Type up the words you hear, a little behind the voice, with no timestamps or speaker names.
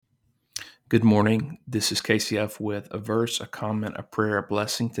Good morning. This is KCF with a verse, a comment, a prayer, a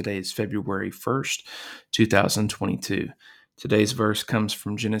blessing. Today is February 1st, 2022. Today's verse comes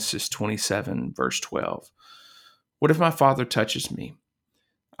from Genesis 27, verse 12. What if my father touches me?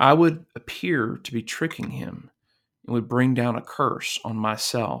 I would appear to be tricking him and would bring down a curse on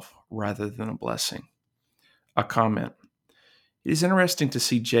myself rather than a blessing. A comment. It is interesting to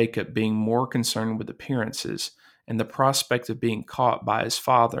see Jacob being more concerned with appearances and the prospect of being caught by his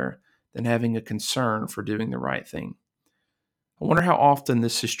father than having a concern for doing the right thing. I wonder how often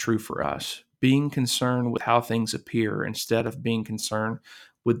this is true for us, being concerned with how things appear instead of being concerned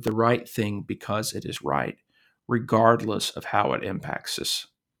with the right thing because it is right, regardless of how it impacts us.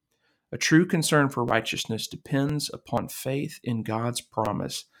 A true concern for righteousness depends upon faith in God's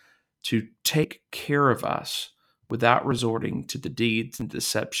promise to take care of us without resorting to the deeds and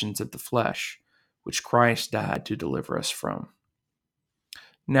deceptions of the flesh, which Christ died to deliver us from.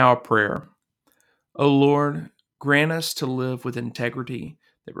 Now, a prayer. O Lord, grant us to live with integrity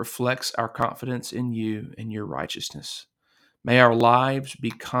that reflects our confidence in you and your righteousness. May our lives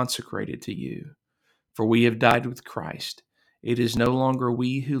be consecrated to you, for we have died with Christ. It is no longer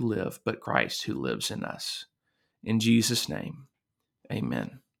we who live, but Christ who lives in us. In Jesus' name,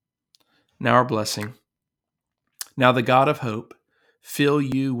 amen. Now our blessing. Now the God of hope fill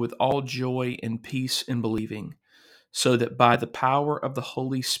you with all joy and peace in believing, so that by the power of the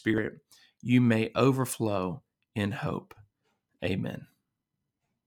Holy Spirit you may overflow in hope. Amen.